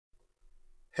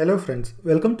Hello friends,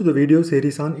 welcome to the video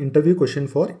series on interview question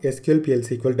for SQL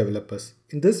PLSQL developers.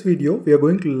 In this video, we are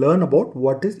going to learn about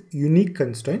what is unique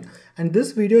constraint, and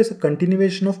this video is a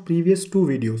continuation of previous two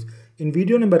videos. In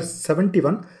video number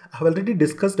 71, I have already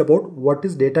discussed about what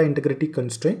is data integrity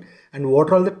constraint and what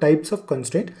are all the types of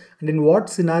constraint and in what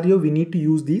scenario we need to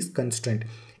use these constraint.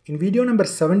 In video number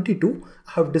 72,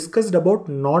 I have discussed about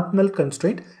not null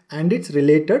constraint and its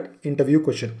related interview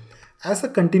question. As a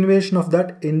continuation of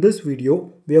that, in this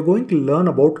video, we are going to learn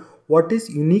about what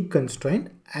is unique constraint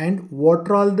and what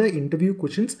are all the interview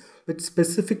questions which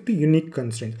specific to unique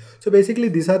constraint. So basically,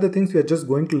 these are the things we are just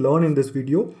going to learn in this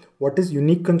video. What is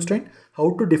unique constraint,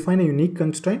 how to define a unique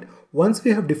constraint. Once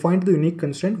we have defined the unique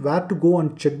constraint, where to go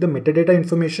and check the metadata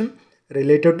information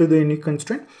related to the unique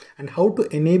constraint, and how to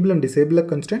enable and disable a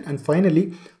constraint, and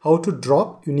finally, how to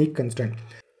drop unique constraint.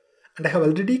 And I have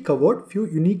already covered few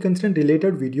unique constraint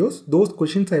related videos. Those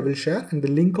questions I will share, and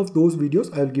the link of those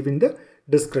videos I will give in the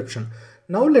description.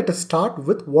 Now let us start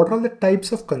with what are the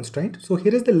types of constraint. So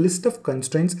here is the list of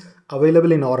constraints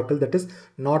available in Oracle, that is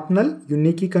not null,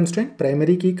 unique key constraint,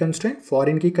 primary key constraint,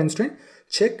 foreign key constraint,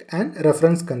 check and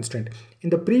reference constraint. In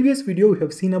the previous video, we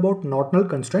have seen about not null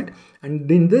constraint, and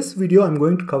in this video, I'm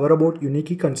going to cover about unique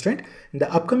key constraint. In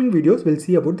the upcoming videos, we'll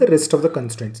see about the rest of the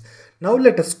constraints. Now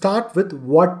let us start with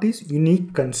what is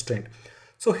unique constraint.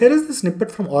 So here is the snippet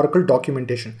from Oracle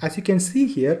documentation. As you can see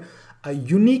here, a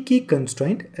unique key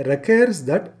constraint requires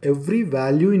that every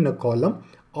value in a column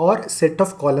or set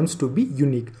of columns to be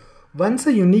unique. Once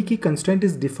a unique key constraint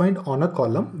is defined on a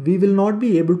column, we will not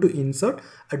be able to insert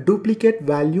a duplicate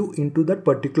value into that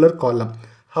particular column.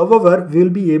 However, we will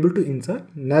be able to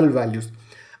insert null values.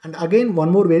 And again,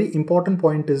 one more very important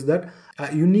point is that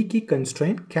a unique key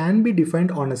constraint can be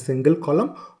defined on a single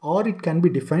column or it can be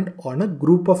defined on a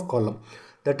group of columns.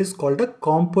 That is called a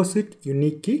composite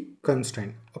unique key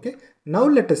constraint. Okay. Now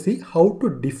let us see how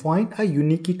to define a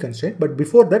unique key constraint. But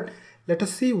before that, let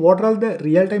us see what are the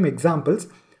real-time examples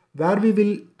where we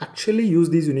will actually use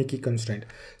these unique key constraint.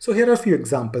 So here are a few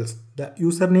examples: the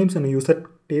usernames in a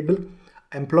user table,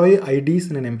 employee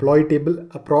IDs in an employee table,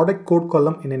 a product code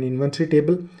column in an inventory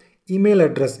table, email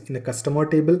address in a customer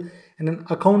table, and an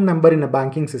account number in a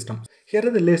banking system. Here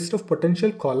are the list of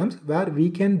potential columns where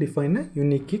we can define a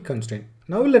unique key constraint.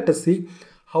 Now let us see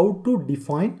how to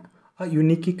define a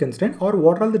unique key constraint, or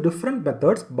what are the different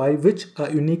methods by which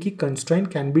a unique key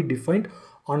constraint can be defined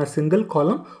on a single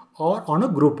column or on a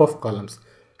group of columns.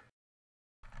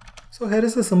 So here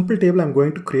is a simple table. I'm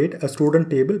going to create a student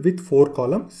table with 4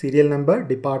 columns: serial number,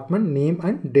 department, name,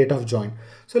 and date of join.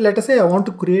 So let us say I want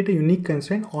to create a unique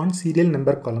constraint on serial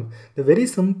number column. The very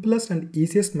simplest and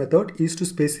easiest method is to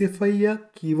specify a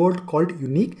keyword called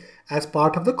unique as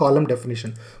part of the column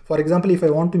definition. For example, if I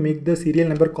want to make the serial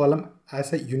number column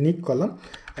as a unique column,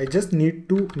 I just need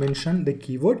to mention the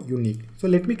keyword unique. So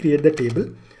let me create the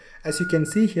table. As you can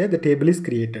see here, the table is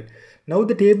created. Now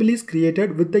the table is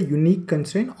created with the unique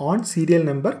constraint on serial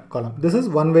number column. This is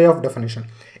one way of definition.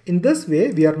 In this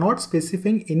way, we are not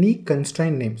specifying any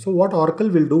constraint name. So what Oracle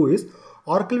will do is,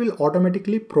 Oracle will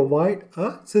automatically provide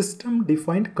a system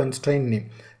defined constraint name.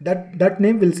 That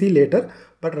name we'll see later,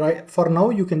 but for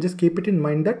now you can just keep it in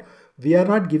mind that we are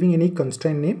not giving any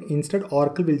constraint name. Instead,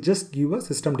 Oracle will just give a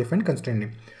system defined constraint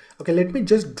name. Okay, let me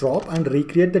just drop and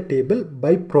recreate the table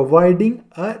by providing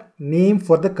a name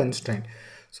for the constraint.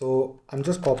 So I'm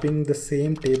just copying the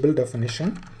same table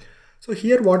definition. So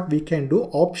here what we can do,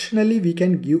 optionally we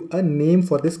can give a name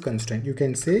for this constraint. You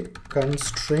can say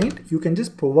constraint. You can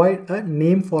just provide a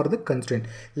name for the constraint.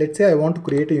 Let's say I want to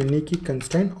create a unique key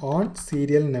constraint on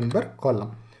serial number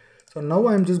column. So now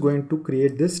I'm just going to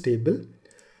create this table.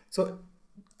 So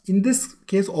in this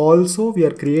case also, we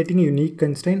are creating a unique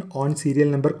constraint on serial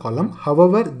number column.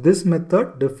 However, this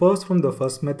method differs from the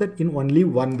first method in only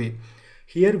one way.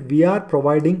 Here we are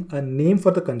providing a name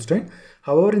for the constraint.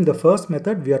 However, in the first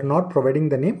method, we are not providing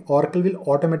the name. Oracle will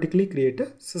automatically create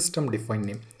a system defined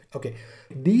name. Okay,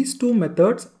 these two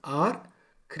methods are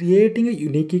creating a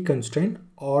unique key constraint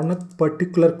on a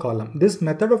particular column. This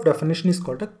method of definition is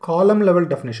called a column level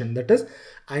definition. That is,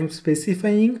 I'm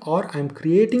specifying or I'm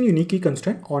creating unique key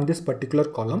constraint on this particular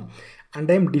column, and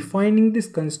I'm defining this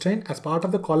constraint as part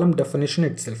of the column definition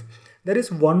itself. There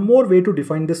is one more way to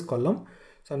define this column.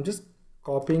 So I'm just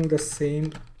copying the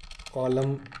same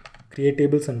column create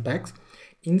table syntax.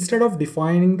 Instead of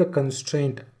defining the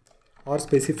constraint or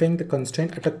specifying the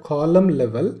constraint at a column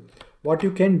level, what you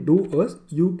can do is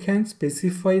you can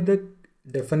specify the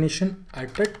definition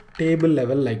at a table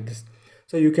level like this.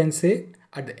 So you can say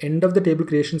at the end of the table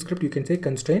creation script, you can say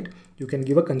constraint. You can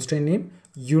give a constraint name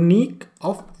unique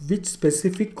of which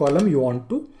specific column you want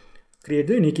to create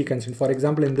the unique key constraint. For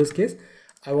example, in this case,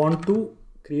 I want to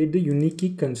create the unique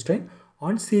key constraint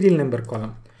on serial number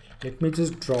column. Let me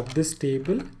just drop this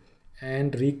table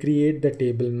and recreate the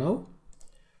table now.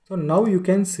 So now you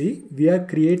can see we are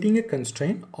creating a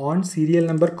constraint on serial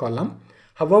number column.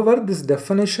 However, this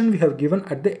definition we have given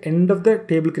at the end of the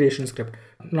table creation script,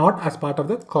 not as part of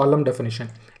the column definition,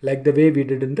 like the way we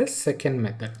did in the second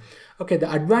method. Okay,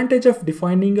 the advantage of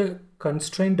defining a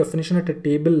constraint definition at a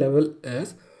table level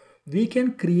is we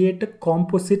can create a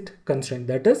composite constraint.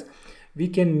 That is, we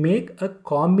can make a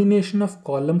combination of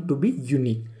column to be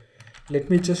unique. Let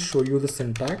me just show you the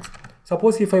syntax.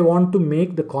 Suppose if I want to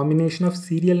make the combination of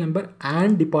serial number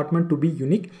and department to be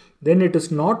unique, then it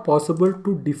is not possible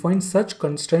to define such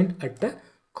constraint at a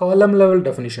column level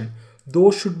definition.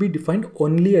 Those should be defined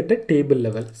only at a table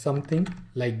level, something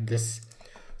like this.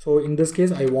 So in this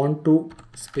case, I want to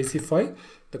specify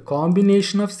the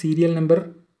combination of serial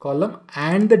number column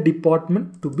and the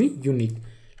department to be unique.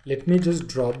 Let me just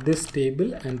drop this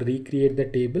table and recreate the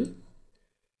table.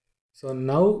 So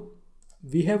now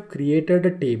we have created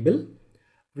a table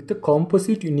with a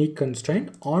composite unique constraint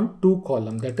on two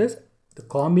columns. That is, the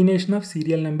combination of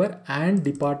serial number and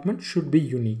department should be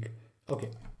unique. Okay.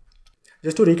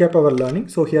 Just to recap our learning,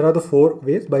 so here are the 4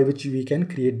 ways by which we can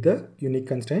create the unique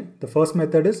constraint. The first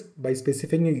method is by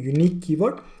specifying a unique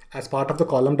keyword as part of the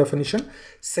column definition.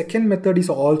 Second method is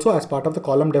also as part of the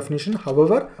column definition.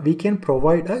 However, we can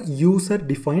provide a user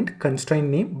defined constraint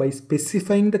name by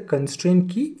specifying the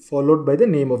constraint key followed by the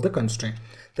name of the constraint.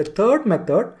 The third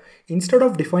method, instead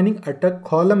of defining at a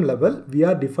column level, we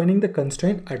are defining the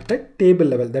constraint at a table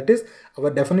level. That is, our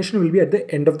definition will be at the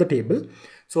end of the table.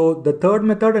 So the third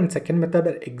method and second method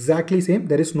are exactly same.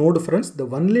 There is no difference. The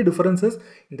only difference is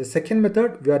in the second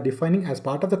method, we are defining as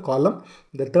part of the column.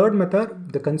 The third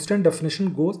method, the constraint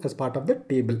definition goes as part of the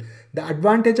table. The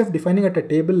advantage of defining at a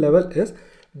table level is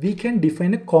we can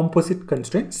define a composite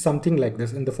constraint, something like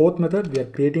this. In the fourth method, we are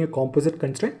creating a composite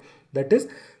constraint. That is,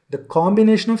 the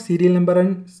combination of serial number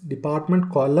and department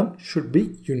column should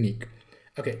be unique.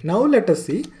 Okay, now let us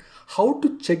see how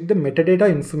to check the metadata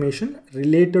information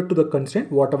related to the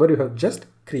constraint, whatever you have just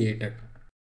created.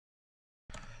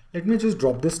 Let me just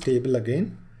drop this table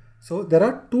again. So there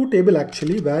are 2 tables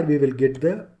actually where we will get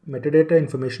the metadata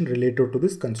information related to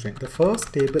this constraint. The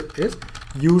first table is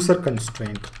user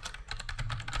constraint.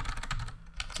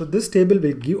 So this table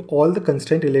will give all the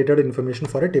constraint related information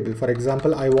for a table. For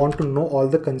example, I want to know all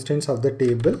the constraints of the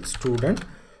table student,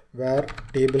 where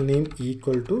table name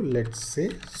equal to, let's say,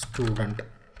 student.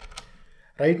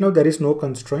 Right now there is no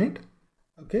constraint,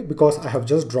 okay, because I have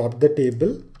just dropped the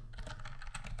table,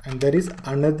 and there is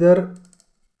another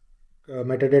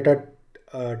metadata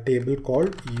table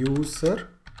called user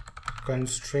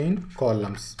constraint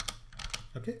columns.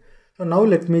 Okay, so now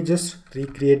let me just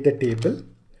recreate the table.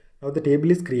 Now the table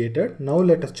is created. Now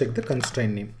let us check the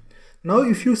constraint name. Now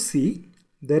if you see,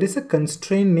 there is a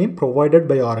constraint name provided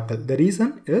by Oracle. The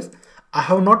reason is I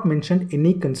have not mentioned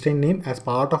any constraint name as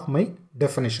part of my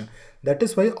definition. That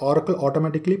is why Oracle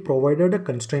automatically provided a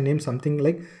constraint name, something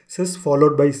like sys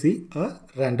followed by c, a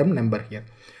random number here.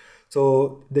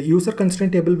 So the user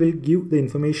constraint table will give the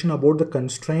information about the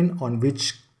constraint on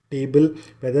which table,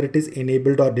 whether it is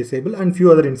enabled or disabled, and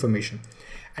few other information.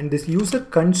 And this user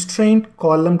constraint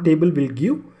column table will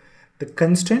give the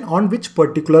constraint on which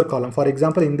particular column. For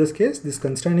example, in this case, this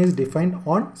constraint is defined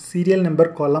on serial number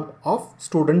column of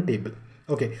student table.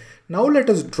 Okay, now let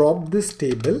us drop this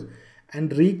table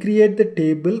and recreate the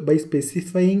table by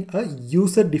specifying a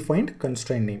user defined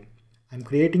constraint name. I'm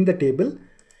creating the table.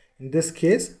 In this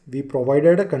case, we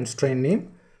provided a constraint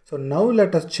name. So now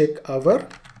let us check our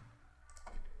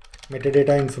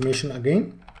metadata information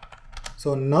again.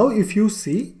 So now if you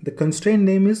see, the constraint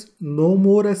name is no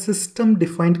more a system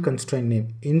defined constraint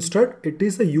name. Instead, it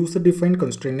is a user defined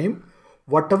constraint name,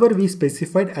 whatever we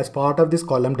specified as part of this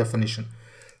column definition.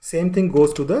 Same thing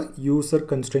goes to the user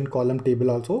constraint column table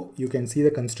also. You can see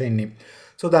the constraint name.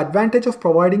 So the advantage of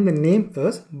providing the name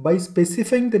is by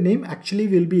specifying the name, actually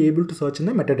we'll be able to search in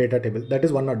the metadata table. That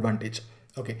is one advantage.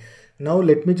 Okay, now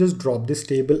let me just drop this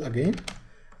table again.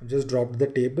 I've just dropped the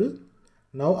table.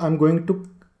 Now I'm going to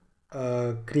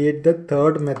create the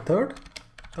third method.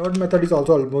 Third method is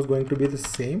also almost going to be the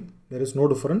same. There is no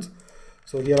difference.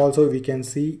 So here also we can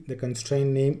see the constraint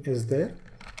name is there,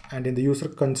 and in the user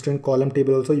constraint column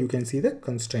table also you can see the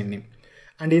constraint name.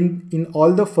 And in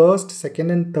all the first, second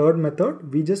and third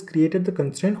method, we just created the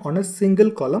constraint on a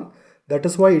single column. That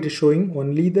is why it is showing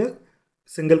only the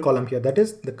single column here. That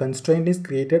is, the constraint is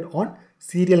created on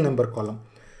serial number column.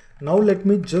 Now let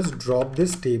me just drop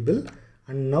this table,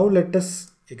 and now let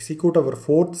us execute our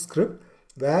fourth script,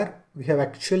 where we have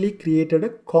actually created a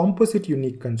composite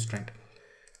unique constraint.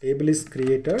 Table is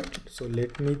created. So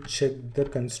let me check the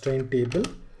constraint table.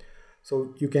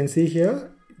 So you can see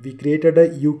here we created a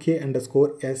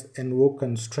UK_SNO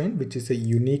constraint, which is a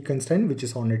unique constraint, which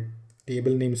is on a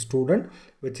table name student,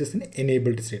 which is an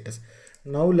enabled status.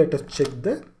 Now let us check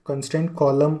the constraint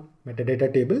column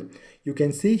metadata table. You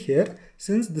can see here,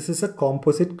 since this is a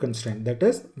composite constraint, that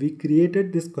is, we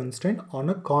created this constraint on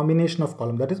a combination of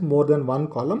column, that is more than one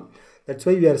column. That's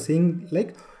why we are seeing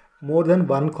like more than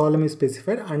one column is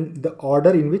specified and the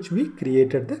order in which we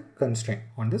created the constraint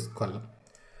on this column.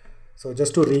 So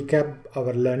just to recap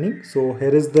our learning, so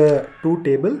here is the two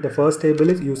table. The first table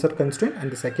is user constraint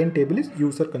and the second table is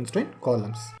user constraint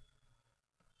columns.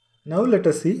 Now let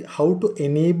us see how to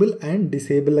enable and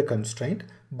disable a constraint.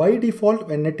 By default,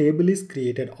 when a table is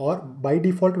created, or by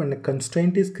default when a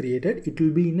constraint is created, it will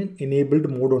be in an enabled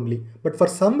mode only. But for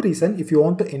some reason, if you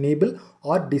want to enable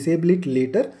or disable it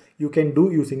later, you can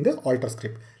do using the alter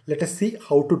script. Let us see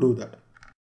how to do that.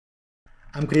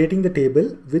 I'm creating the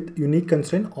table with unique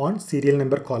constraint on serial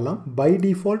number column. By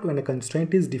default, when a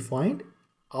constraint is defined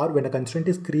or when a constraint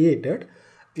is created,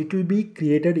 it will be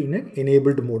created in an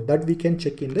enabled mode. That we can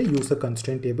check in the user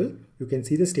constraint table. You can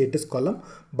see the status column.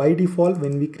 By default,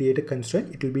 when we create a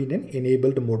constraint, it will be in an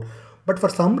enabled mode. But for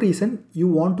some reason, you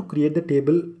want to create the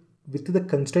table with the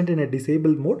constraint in a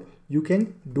disabled mode. You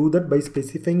can do that by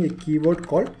specifying a keyword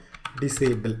called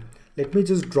disable. Let me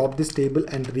just drop this table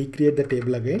and recreate the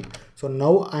table again. So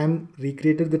now I am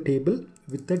recreated the table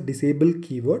with the disable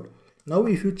keyword. Now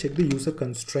if you check the user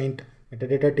constraint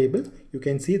metadata table, you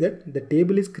can see that the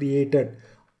table is created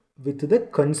with the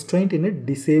constraint in a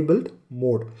disabled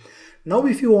mode. Now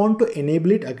if you want to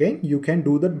enable it again, you can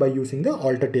do that by using the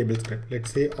alter table script.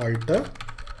 Let's say alter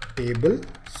table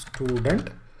student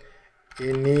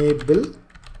enable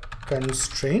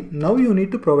constraint. Now you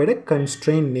need to provide a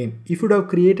constraint name. If you would have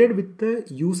created with the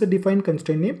user defined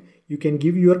constraint name, you can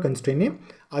give your constraint name.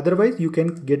 Otherwise, you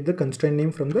can get the constraint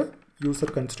name from the user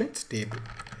constraints table.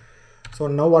 So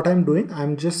now what I'm doing,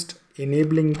 I'm just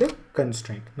enabling the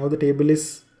constraint. Now the table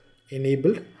is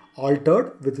enabled,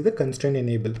 altered with the constraint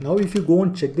enabled. Now if you go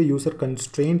and check the user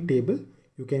constraint table,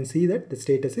 you can see that the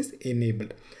status is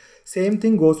enabled. Same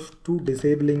thing goes to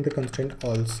disabling the constraint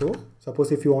also.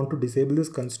 Suppose if you want to disable this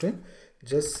constraint,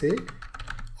 just say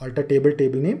alter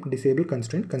table name, disable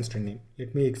constraint name.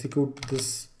 Let me execute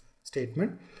this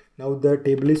statement. Now the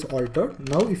table is altered.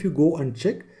 Now if you go and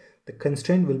check, the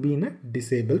constraint will be in a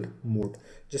disabled mode.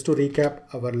 Just to recap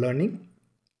our learning,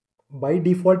 by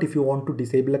default, if you want to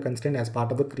disable a constraint as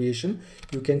part of the creation,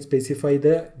 you can specify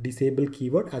the disable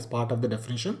keyword as part of the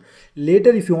definition.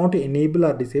 Later, if you want to enable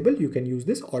or disable, you can use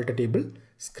this alter table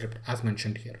script as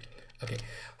mentioned here. Okay.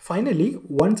 Finally,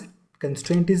 once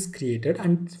constraint is created,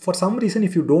 and for some reason,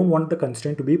 if you don't want the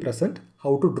constraint to be present,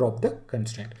 how to drop the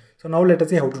constraint. So now let us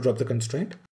see how to drop the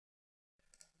constraint.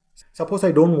 Suppose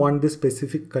I don't want this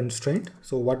specific constraint.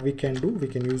 So what we can do, we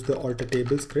can use the alter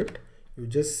table script. You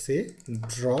just say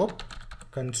drop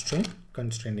constraint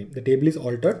name. The table is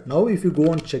altered. Now if you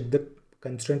go and check the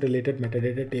constraint related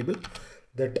metadata table,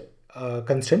 that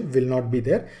constraint will not be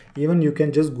there. Even you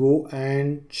can just go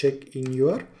and check in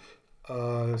your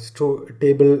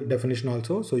table definition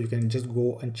also. So you can just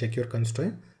go and check your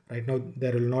constraint. Right now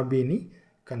there will not be any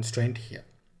constraint here.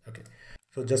 Okay.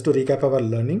 So just to recap our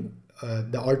learning,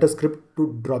 the alter script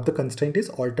to drop the constraint is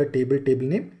alter table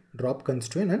name, drop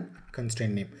constraint and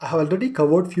constraint name. I have already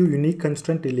covered few unique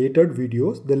constraint related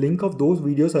videos. The link of those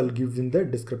videos I'll give in the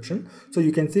description. So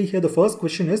you can see here the first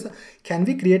question is, can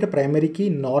we create a primary key,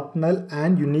 not null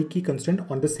and unique key constraint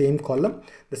on the same column?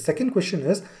 The second question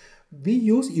is, we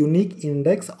use unique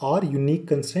index or unique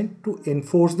constraint to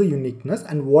enforce the uniqueness,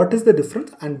 and what is the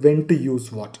difference and when to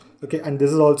use what? Okay, and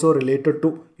this is also related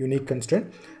to unique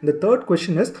constraint. And the third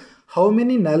question is, how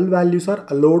many null values are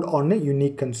allowed on a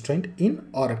unique constraint in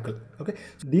Oracle? Okay,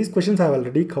 so these questions I have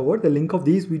already covered. The link of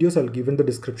these videos I'll give in the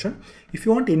description. If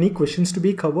you want any questions to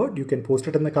be covered, you can post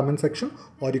it in the comment section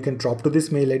or you can drop to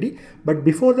this mail ID. But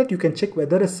before that, you can check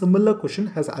whether a similar question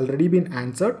has already been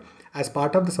answered as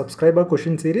part of the subscriber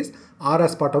question series or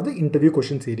as part of the interview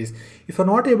question series. If you're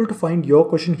not able to find your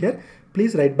question here,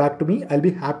 please write back to me. I'll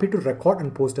be happy to record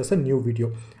and post as a new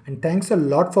video. And thanks a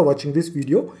lot for watching this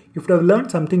video. If you have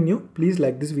learned something new, please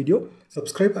like this video,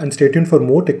 subscribe and stay tuned for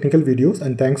more technical videos.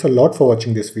 And thanks a lot for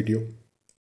watching this video.